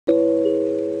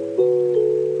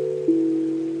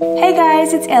Hey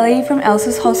guys, it's Ellie from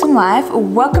Elsa's Wholesome Life.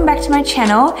 Welcome back to my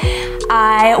channel.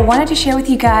 I wanted to share with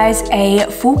you guys a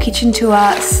full kitchen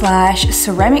tour slash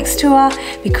ceramics tour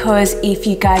because if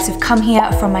you guys have come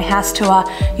here from my house tour,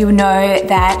 you'll know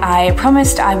that I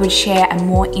promised I would share a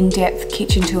more in-depth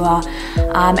kitchen tour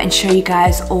and show you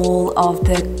guys all of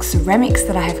the ceramics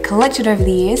that I have collected over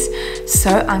the years.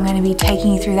 So I'm going to be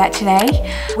taking you through that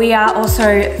today. We are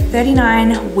also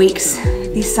 39 weeks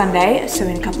this Sunday, so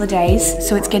in a couple of days.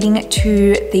 So it's getting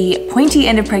to the pointy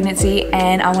end of pregnancy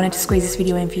and I wanted to squeeze this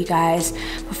video in for you guys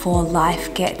before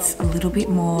life gets a little bit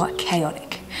more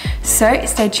chaotic. So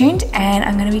stay tuned and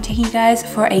I'm gonna be taking you guys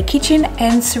for a kitchen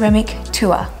and ceramic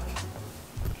tour.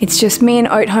 It's just me and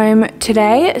Oat home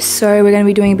today, so we're gonna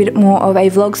be doing a bit more of a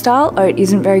vlog style. Oat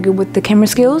isn't very good with the camera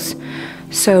skills,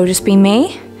 so it'll just be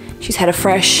me. She's had a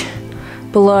fresh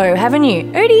blow, haven't you,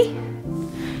 Oatie?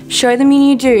 Show them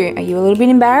you do. Are you a little bit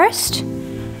embarrassed?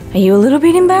 Are you a little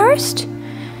bit embarrassed?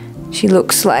 She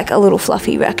looks like a little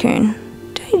fluffy raccoon,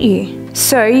 don't you?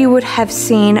 So you would have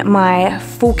seen my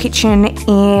full kitchen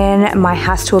in my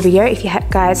house tour video. If you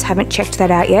guys haven't checked that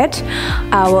out yet,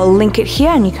 I will link it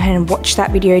here and you can watch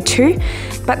that video too.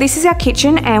 But this is our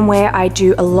kitchen and where I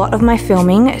do a lot of my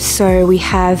filming. So we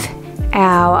have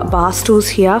our bar stools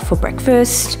here for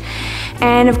breakfast.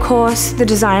 And of course, the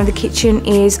design of the kitchen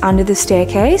is under the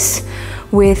staircase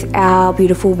with our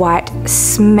beautiful white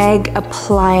Smeg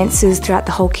appliances throughout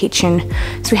the whole kitchen.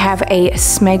 So we have a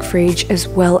Smeg fridge as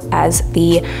well as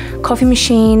the coffee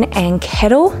machine and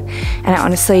kettle. And I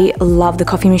honestly love the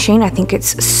coffee machine. I think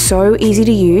it's so easy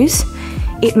to use.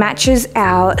 It matches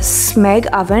our Smeg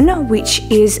oven, which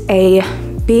is a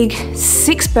big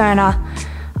 6-burner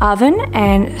oven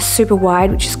and super wide,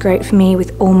 which is great for me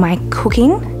with all my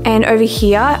cooking. And over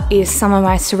here is some of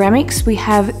my ceramics. We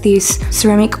have this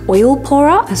ceramic oil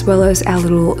pourer as well as our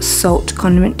little salt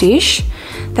condiment dish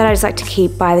that I just like to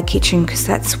keep by the kitchen because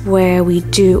that's where we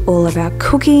do all of our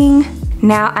cooking.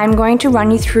 Now I'm going to run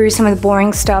you through some of the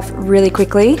boring stuff really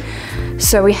quickly.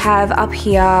 So we have up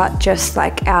here just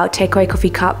like our takeaway coffee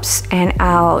cups and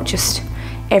our just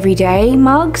everyday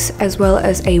mugs, as well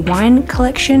as a wine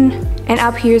collection. And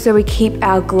up here is where we keep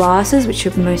our glasses, which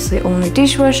are mostly all in the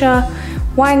dishwasher,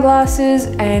 wine glasses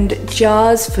and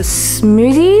jars for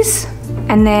smoothies.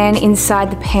 And then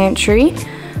inside the pantry,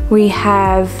 we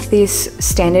have this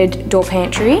standard door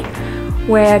pantry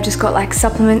where I've just got like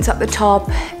supplements up the top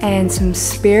and some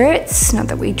spirits, not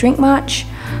that we drink much.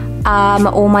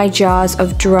 All my jars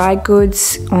of dry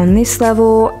goods on this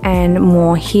level and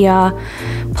more here,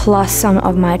 plus some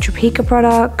of my Topeka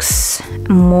products,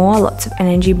 lots of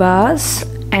energy bars,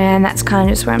 and that's kind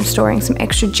of just where I'm storing some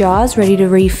extra jars ready to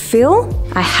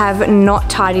refill. I have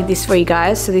not tidied this for you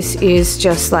guys, so this is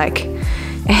just like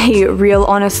a real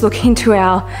honest look into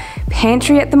our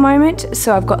pantry at the moment.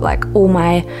 So I've got like all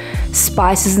my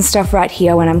spices and stuff right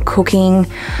here when I'm cooking,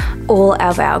 all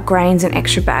of our grains and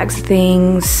extra bags of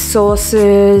things,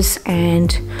 sauces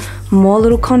and more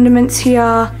little condiments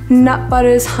here, nut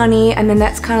butters, honey, and then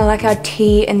that's kind of like our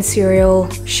tea and cereal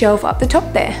shelf up the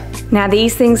top there. Now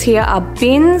these things here are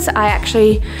bins. I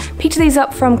actually picked these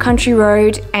up from Country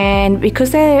Road, and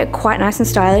because they're quite nice and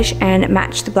stylish and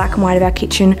match the black and white of our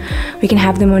kitchen, we can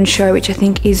have them on show, which I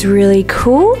think is really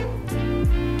cool.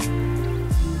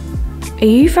 Are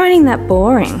you finding that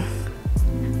boring?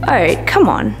 Oh, come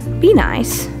on, be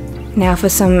nice. Now for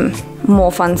some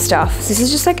more fun stuff. This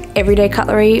is just like everyday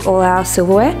cutlery, all our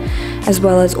silverware, as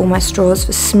well as all my straws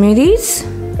for smoothies.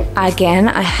 Again,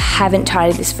 I haven't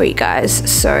tidied this for you guys,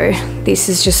 so this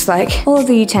is just like all of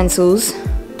the utensils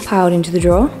piled into the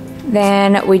drawer.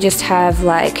 Then we just have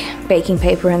like baking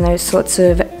paper and those sorts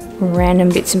of random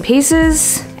bits and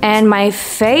pieces. And my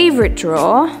favorite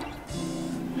drawer,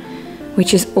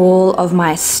 which is all of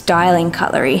my styling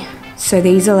cutlery. So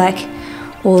these are like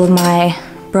all of my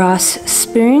brass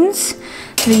spoons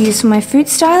that I use for my food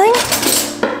styling.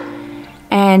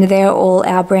 And they're all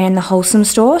our brand, the Wholesome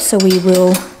store. So we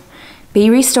will be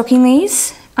restocking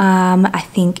these. I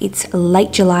think it's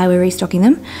late July we're restocking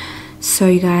them. So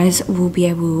you guys will be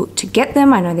able to get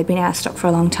them. I know they've been out of stock for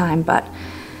a long time, but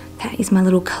that is my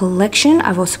little collection.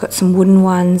 I've also got some wooden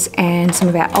ones and some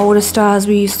of our older stars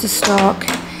we used to stock,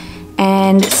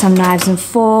 and some knives and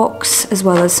forks, as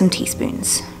well as some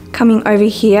teaspoons. Coming over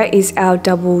here is our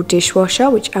double dishwasher,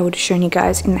 which I would have shown you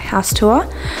guys in the house tour.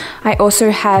 I also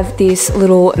have this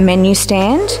little menu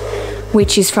stand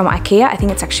which is from IKEA. I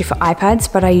think it's actually for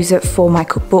iPads, but I use it for my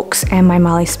cookbooks and my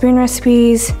Marley spoon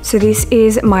recipes. So this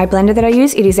is my blender that I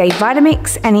use. It is a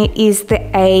Vitamix and it is the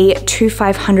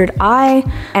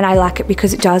A2500i, and I like it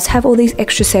because it does have all these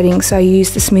extra settings. So I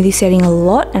use the smoothie setting a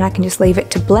lot and I can just leave it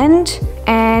to blend.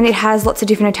 And it has lots of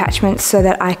different attachments so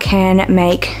that I can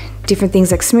make different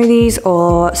things like smoothies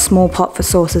or small pot for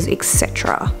sauces,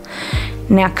 etc.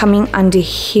 Now coming under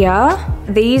here,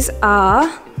 these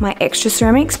are my extra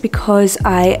ceramics because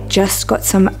I just got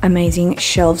some amazing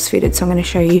shelves fitted. So I'm going to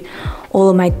show you all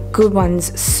of my good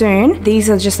ones soon. These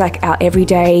are just like our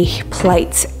everyday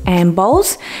plates and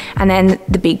bowls. And then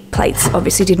the big plates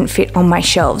obviously didn't fit on my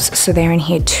shelves, so they're in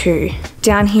here too.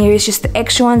 Down here is just the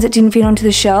extra ones that didn't fit onto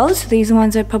the shelves. These are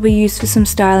ones I probably use for some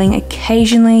styling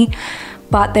occasionally,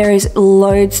 but there is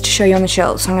loads to show you on the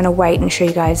shelves. So I'm going to wait and show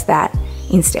you guys that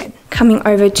instead. Coming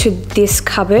over to this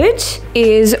cupboard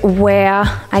is where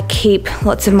I keep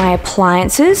lots of my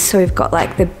appliances. So we've got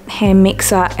like the hand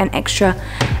mixer, an extra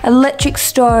electric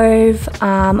stove.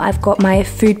 I've got my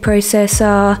food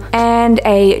processor and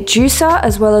a juicer,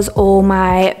 as well as all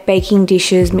my baking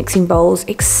dishes, mixing bowls,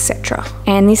 etc.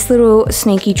 And this little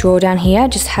sneaky drawer down here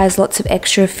just has lots of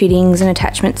extra fittings and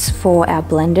attachments for our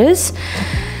blenders,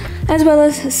 as well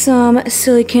as some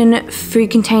silicone food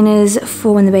containers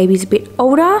for when the baby's a bit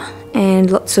older,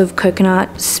 and lots of coconut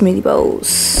smoothie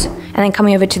bowls. And then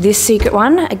coming over to this secret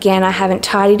one, again, I haven't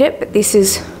tidied it, but this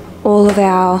is all of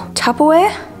our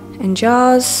Tupperware and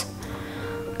jars,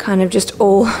 kind of just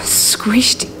all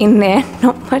squished in there,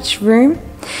 not much room.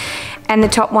 And the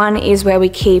top one is where we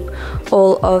keep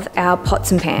all of our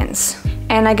pots and pans.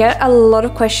 And I get a lot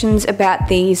of questions about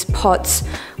these pots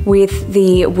with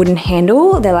the wooden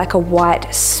handle. They're like a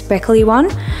white speckly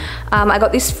one. I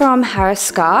got this from Harris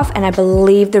Scarf, and I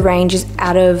believe the range is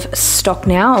out of stock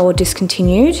now or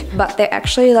discontinued, but they're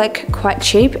actually like quite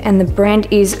cheap, and the brand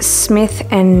is Smith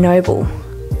 & Noble.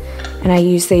 And I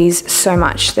use these so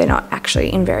much, they're not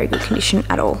actually in very good condition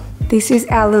at all. This is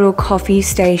our little coffee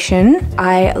station.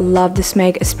 I love the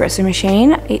Smeg espresso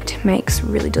machine. It makes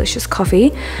really delicious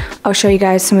coffee. I'll show you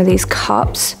guys some of these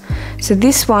cups. So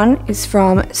this one is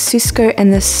from Cisco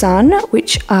and the Sun,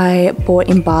 which I bought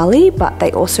in Bali, but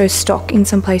they also stock in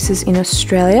some places in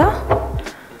Australia.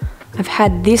 I've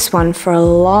had this one for a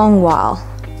long while,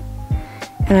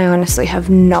 and I honestly have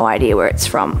no idea where it's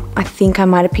from. I think I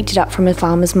might have picked it up from a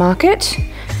farmer's market.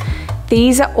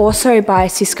 These are also by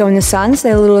Cisco and the Sons.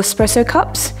 They're little espresso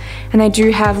cups, and they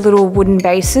do have little wooden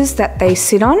bases that they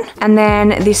sit on. And then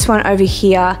this one over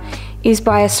here is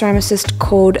by a ceramicist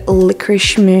called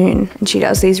Licorice Moon, and she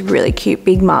does these really cute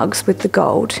big mugs with the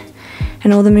gold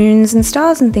and all the moons and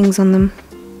stars and things on them.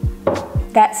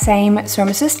 That same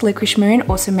ceramicist, Licorice Moon,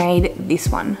 also made this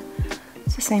one.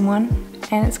 It's the same one,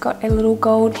 and it's got a little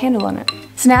gold handle on it.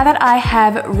 So now that I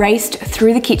have raced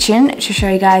through the kitchen to show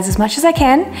you guys as much as I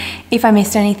can, if I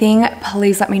missed anything,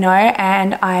 please let me know,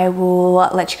 and I will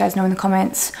let you guys know in the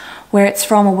comments where it's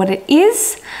from or what it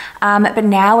is. But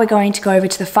now we're going to go over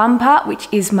to the fun part, which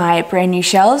is my brand new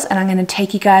shelves, and I'm going to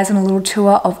take you guys on a little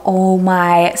tour of all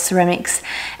my ceramics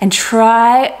and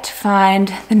try to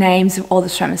find the names of all the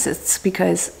ceramicists,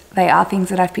 because they are things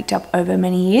that I've picked up over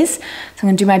many years. So I'm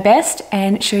gonna do my best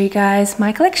and show you guys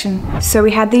my collection. So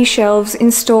we had these shelves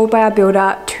installed by our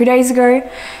builder 2 days ago,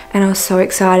 and I was so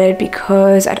excited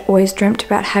because I'd always dreamt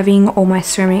about having all my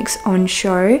ceramics on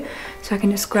show, so I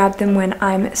can just grab them when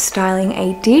I'm styling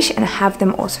a dish and have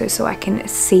them also so I can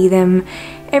see them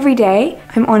every day.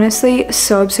 I'm honestly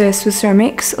so obsessed with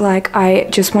ceramics. Like, I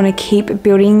just want to keep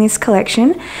building this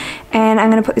collection, and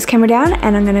I'm going to put this camera down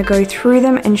and I'm going to go through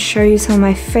them and show you some of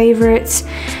my favorites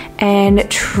and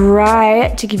try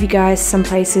to give you guys some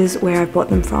places where I bought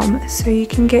them from so you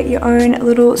can get your own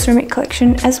little ceramic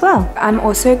collection as well. I'm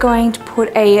also going to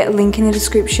put a link in the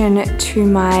description to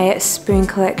my spoon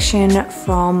collection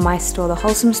from my store, the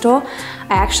Wholesome store.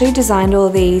 I actually designed all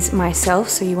of these myself,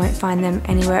 so you won't find them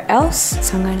anywhere else.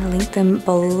 So I'm going to link them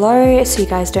below so you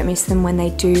guys don't miss them when they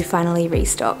do finally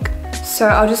restock. So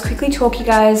I'll just quickly talk you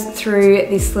guys through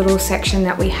this little section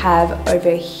that we have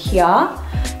over here.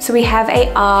 So we have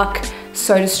a Arc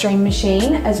soda stream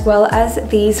machine, as well as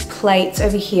these plates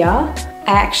over here.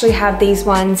 I actually have these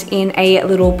ones in a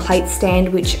little plate stand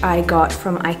which I got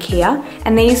from IKEA,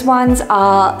 and these ones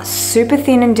are super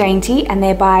thin and dainty, and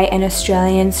they're by an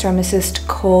Australian ceramicist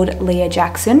called Leah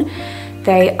Jackson.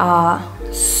 They are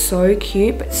so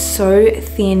cute, but so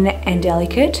thin and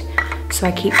delicate, so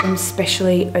I keep them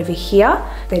specially over here.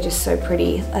 They're just so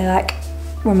pretty. They like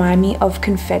remind me of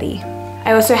confetti.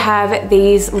 I also have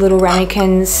these little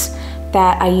ramekins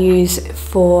that I use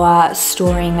for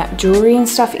storing jewelry and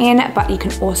stuff in, but you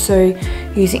can also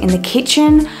use it in the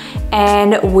kitchen.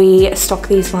 And we stock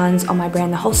these ones on my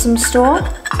brand, the Wholesome store,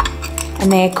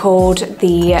 and they're called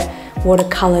the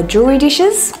watercolor jewelry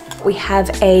dishes. We have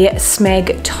a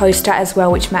Smeg toaster as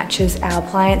well, which matches our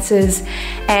appliances,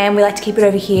 and we like to keep it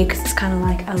over here because it's kind of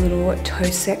like a little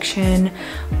toast section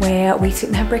where we sit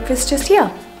and have breakfast just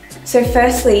here. So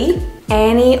firstly,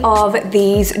 any of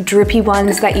these drippy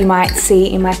ones that you might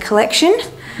see in my collection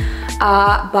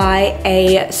are by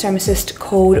a ceramicist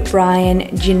called Brian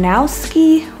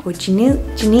Janowski or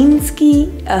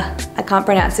Janinski. I can't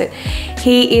pronounce it.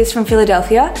 He is from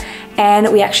Philadelphia,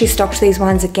 and we actually stocked these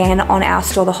ones again on our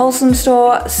store, the Wholesome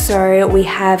store. So we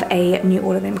have a new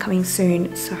order of them coming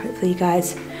soon. So hopefully you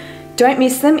guys don't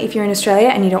miss them if you're in Australia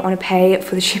and you don't want to pay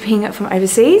for the shipping from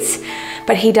overseas.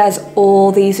 But he does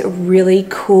all these really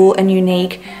cool and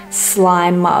unique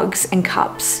slime mugs and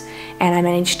cups, and I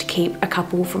managed to keep a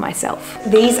couple for myself.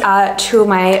 These are two of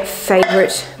my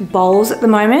favorite bowls at the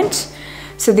moment.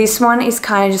 So this one is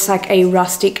kind of just like a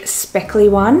rustic speckly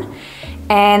one,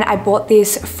 and I bought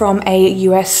this from a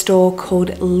US store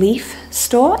called Leaf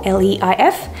Store,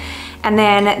 L-E-I-F. And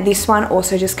then this one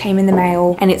also just came in the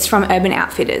mail, and it's from Urban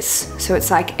Outfitters. So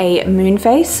it's like a moon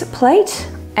face plate,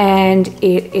 and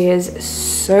it is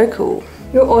so cool.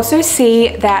 You'll also see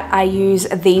that I use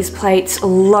these plates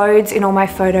loads in all my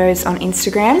photos on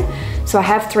Instagram. So I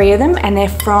have 3 of them, and they're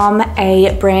from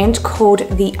a brand called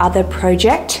The Other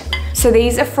Project. So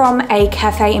these are from a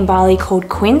cafe in Bali called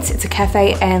Quince. It's a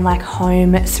cafe and like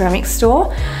home ceramic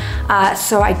store.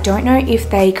 So I don't know if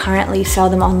they currently sell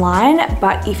them online,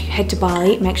 but if you head to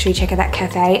Bali, make sure you check out that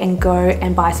cafe and go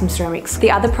and buy some ceramics. The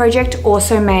Other Project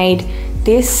also made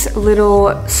this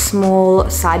little small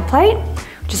side plate,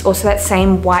 which is also that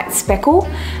same white speckle,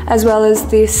 as well as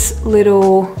this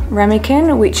little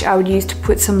ramekin, which I would use to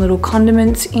put some little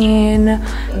condiments in.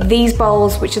 These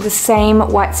bowls, which are the same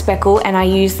white speckle, and I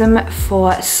use them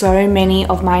for so many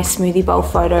of my smoothie bowl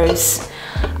photos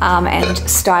and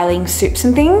styling soups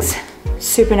and things.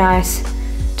 Super nice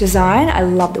design. I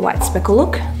love the white speckle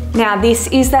look. Now this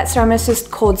is that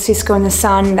ceramicist called Cisco and the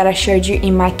Sun that I showed you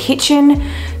in my kitchen.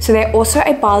 So they're also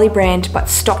a Bali brand, but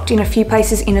stocked in a few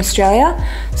places in Australia.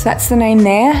 So that's the name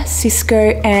there,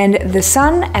 Cisco and the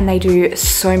Sun, and they do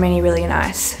so many really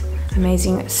nice,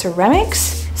 amazing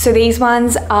ceramics. So these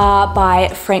ones are by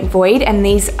Frank Void, and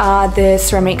these are the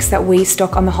ceramics that we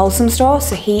stock on the Wholesome store.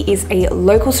 So he is a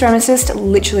local ceramicist,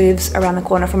 literally lives around the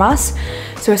corner from us.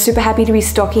 So we're super happy to be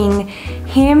stocking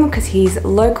him because he's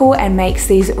local and makes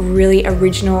these really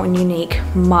original and unique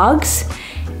mugs.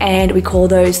 And we call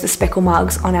those the speckle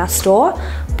mugs on our store.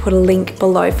 Put a link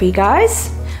below for you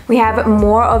guys. We have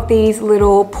more of these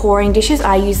little pouring dishes.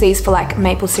 I use these for like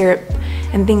maple syrup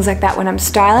and things like that when I'm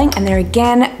styling. And they're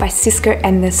again by Cisco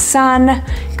and the Sun.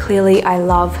 Clearly I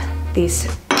love this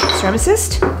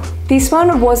ceramicist. This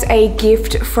one was a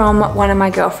gift from one of my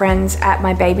girlfriends at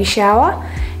my baby shower.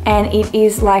 And it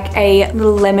is like a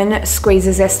little lemon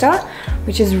squeezer zester,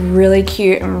 which is really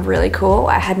cute and really cool.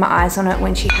 I had my eyes on it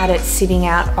when she had it sitting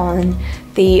out on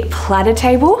the platter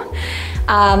table.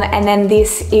 And then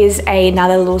this is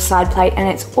another little side plate, and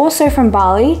it's also from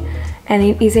Bali, and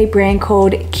it is a brand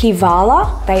called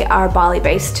Kivala. They are a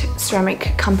Bali-based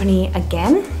ceramic company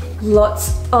again.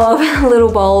 Lots of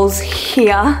little bowls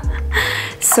here.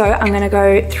 So I'm gonna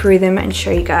go through them and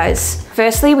show you guys.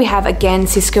 Firstly, we have again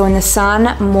Cisco and the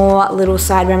Sun, more little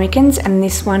side ramekins, and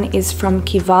this one is from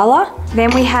Kivala.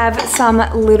 Then we have some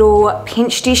little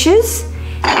pinch dishes,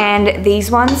 and these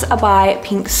ones are by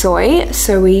Pink Soy.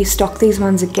 So we stock these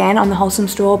ones again on the Wholesome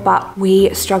store, but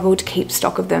we struggle to keep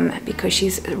stock of them because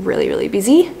she's really, really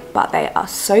busy, but they are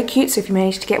so cute. So if you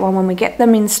manage to get one when we get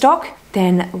them in stock,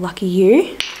 then lucky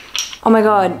you. Oh my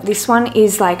God, this one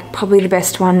is like probably the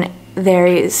best one there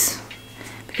is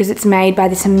because it's made by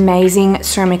this amazing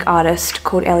ceramic artist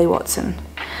called Ellie Watson.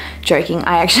 Joking,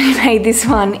 I actually made this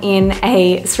one in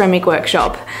a ceramic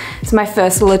workshop. It's my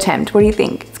first little attempt. What do you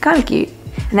think? It's kind of cute.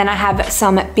 And then I have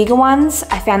some bigger ones.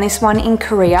 I found this one in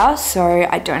Korea, so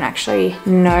I don't actually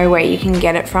know where you can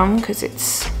get it from because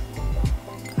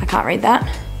I can't read that.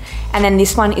 And then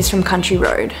this one is from Country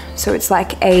Road. So it's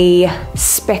like a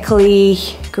speckly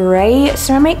gray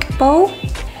ceramic bowl.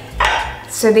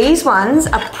 So these ones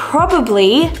are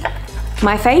probably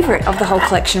my favorite of the whole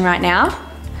collection right now.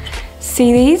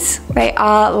 See these? They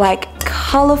are like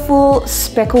colorful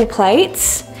speckle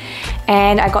plates,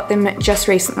 and I got them just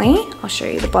recently. I'll show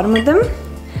you the bottom of them.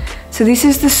 So this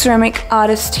is the ceramic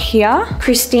artist here,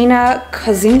 Christina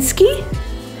Kozinski.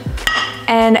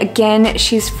 And again,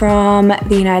 she's from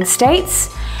the United States.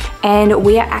 and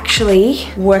we are actually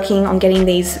working on getting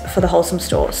these for the Wholesome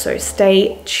store. So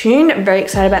stay tuned. I'm very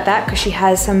excited about that because she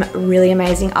has some really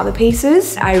amazing other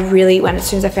pieces. As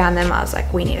soon as I found them, I was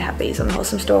like, we need to have these on the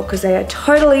Wholesome store because they are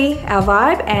totally our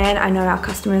vibe, and I know our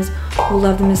customers will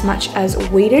love them as much as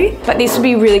we do. But this would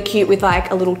be really cute with like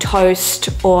a little toast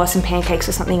or some pancakes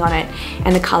or something on it,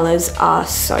 and the colors are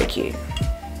so cute.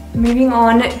 Moving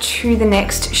on to the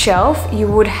next shelf, you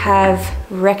would have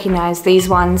recognized these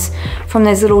ones from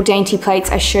those little dainty plates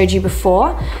I showed you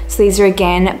before. So these are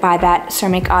again by that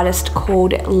ceramic artist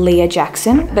called Leah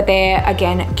Jackson, but they're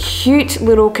again cute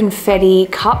little confetti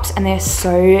cups, and they're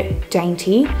so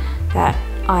dainty that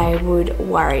I would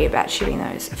worry about shipping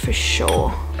those for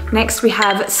sure. Next we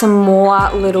have some more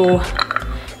little,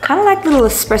 kind of like little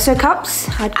espresso cups,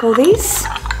 I'd call these.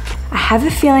 I have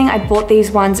a feeling I bought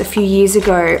these ones a few years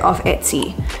ago off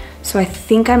Etsy. So I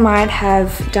think I might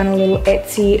have done a little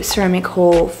Etsy ceramic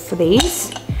haul for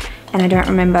these, and I don't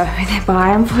remember who they're by,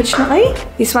 unfortunately.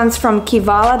 This one's from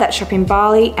Kivala, that shop in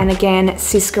Bali, and again,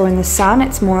 Cisco in the Sun.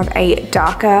 It's more of a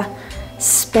darker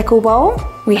speckle bowl.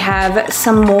 We have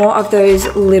some more of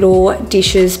those little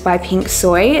dishes by Pink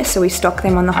Soy, so we stock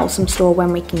them on the Wholesome store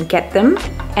when we can get them.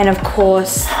 And of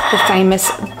course, the famous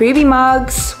booby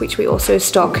mugs, which we also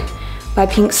stock by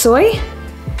Pink Soy.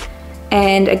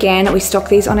 And again, we stock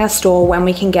these on our store when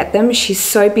we can get them. She's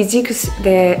so busy because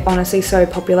they're honestly so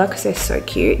popular because they're so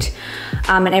cute.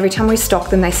 And every time we stock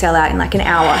them, they sell out in like an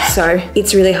hour. So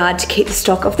it's really hard to keep the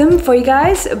stock of them for you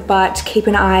guys, but keep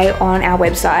an eye on our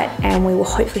website and we will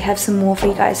hopefully have some more for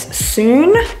you guys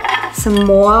soon. Some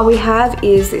more we have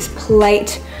is this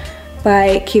plate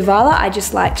by Kivala. I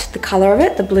just liked the color of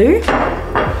it, the blue.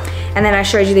 And then I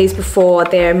showed you these before.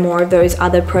 They're more of those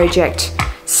other project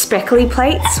speckly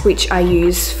plates, which I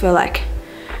use for like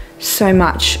so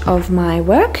much of my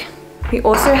work. We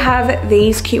also have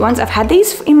these cute ones. I've had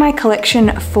these in my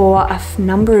collection for a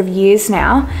number of years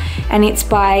now, and it's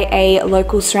by a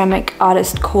local ceramic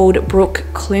artist called Brooke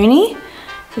Clooney.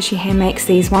 So she hand makes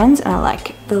these ones, and I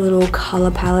like the little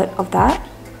color palette of that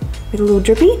with a little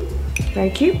drippy.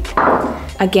 Very cute.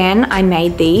 Again, I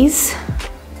made these.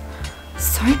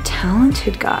 So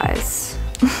talented, guys.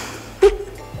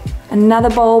 Another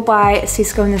bowl by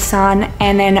Cisco in the Sun.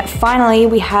 And then finally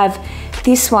we have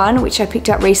this one, which I picked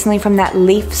up recently from that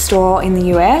Leaf store in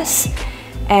the US.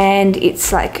 And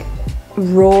it's like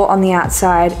raw on the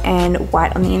outside and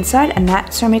white on the inside. And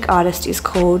that ceramic artist is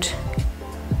called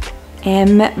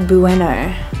M.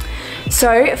 Bueno.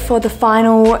 So for the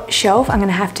final shelf, I'm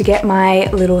gonna have to get my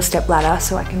little step ladder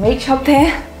so I can reach up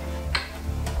there.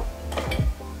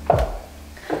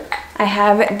 I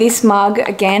have this mug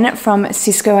again from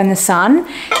Cisco in the Sun,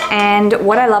 and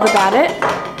what I love about it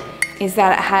is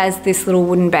that it has this little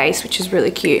wooden base, which is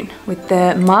really cute with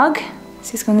the mug,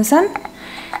 Cisco in the Sun,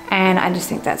 and I just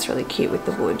think that's really cute with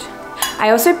the wood.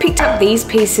 I also picked up these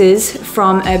pieces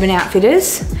from Urban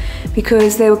Outfitters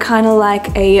because they were kind of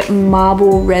like a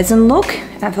marble resin look,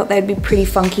 and I thought they'd be pretty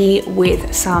funky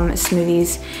with some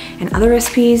smoothies and other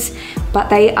recipes, but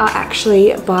they are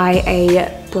actually by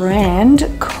a brand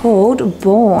called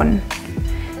Born,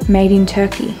 made in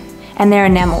Turkey, and they're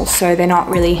enamel, so they're not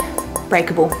really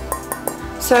breakable.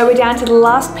 So we're down to the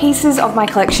last pieces of my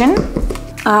collection.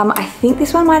 I think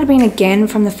this one might have been again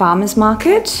from the farmer's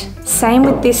market. Same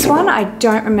with this one, I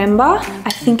don't remember.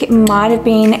 I think it might have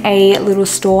been a little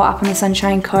store up on the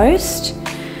Sunshine Coast,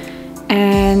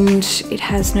 and it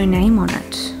has no name on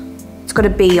it. It's got a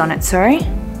B on it, sorry.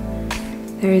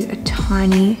 There is a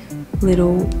tiny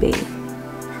little B.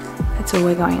 That's all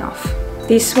we're going off.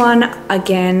 This one,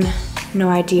 again, no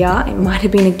idea. It might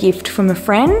have been a gift from a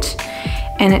friend,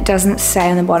 and it doesn't say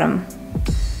on the bottom.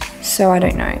 So I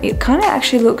don't know. It kind of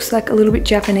actually looks like a little bit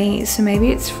Japanese, so maybe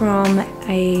it's from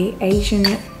a Asian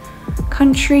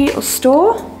country or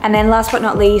store. And then last but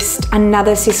not least,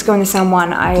 another Cisco in the Sun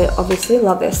one. I obviously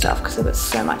love their stuff because I've got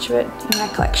so much of it in my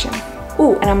collection.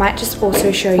 Oh, and I might just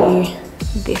also show you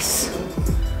this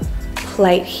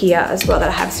plate here as well that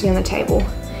I have sitting on the table.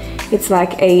 It's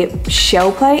like a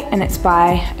shell plate, and it's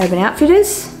by Urban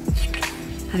Outfitters.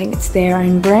 I think it's their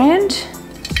own brand.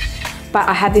 But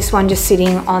I have this one just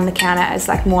sitting on the counter as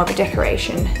like more of a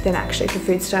decoration than actually for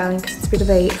food styling, because it's a bit of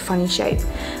a funny shape.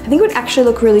 I think it would actually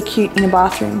look really cute in a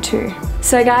bathroom too.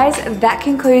 So guys, that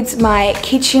concludes my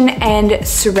kitchen and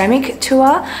ceramic tour.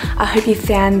 I hope you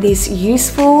found this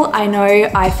useful. I know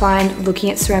I find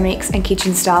looking at ceramics and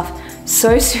kitchen stuff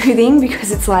so soothing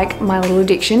because it's like my little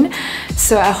addiction.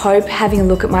 So I hope having a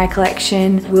look at my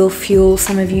collection will fuel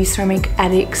some of you ceramic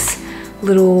addicts'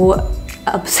 little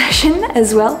obsession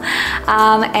as well.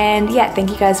 And yeah, thank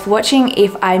you guys for watching.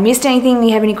 If I missed anything,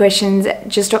 you have any questions,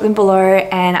 just drop them below,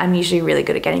 and I'm usually really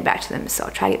good at getting back to them, so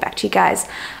I'll try to get back to you guys,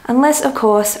 unless of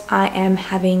course I am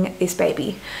having this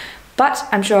baby. But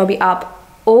I'm sure I'll be up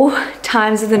all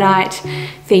times of the night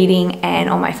feeding and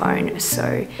on my phone,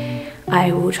 so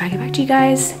I will try to get back to you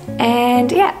guys.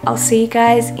 And yeah, I'll see you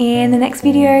guys in the next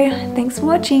video. Thanks for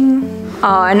watching.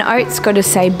 Oh, and Oat's got to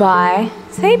say bye.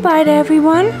 Say bye to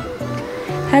everyone.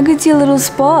 How good's your little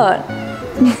spot?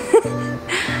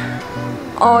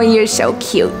 Oh, you're so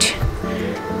cute.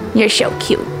 You're so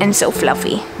cute and so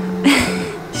fluffy.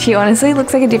 She honestly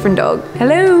looks like a different dog.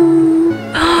 Hello.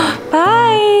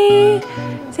 Bye.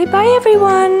 Say bye,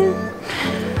 everyone.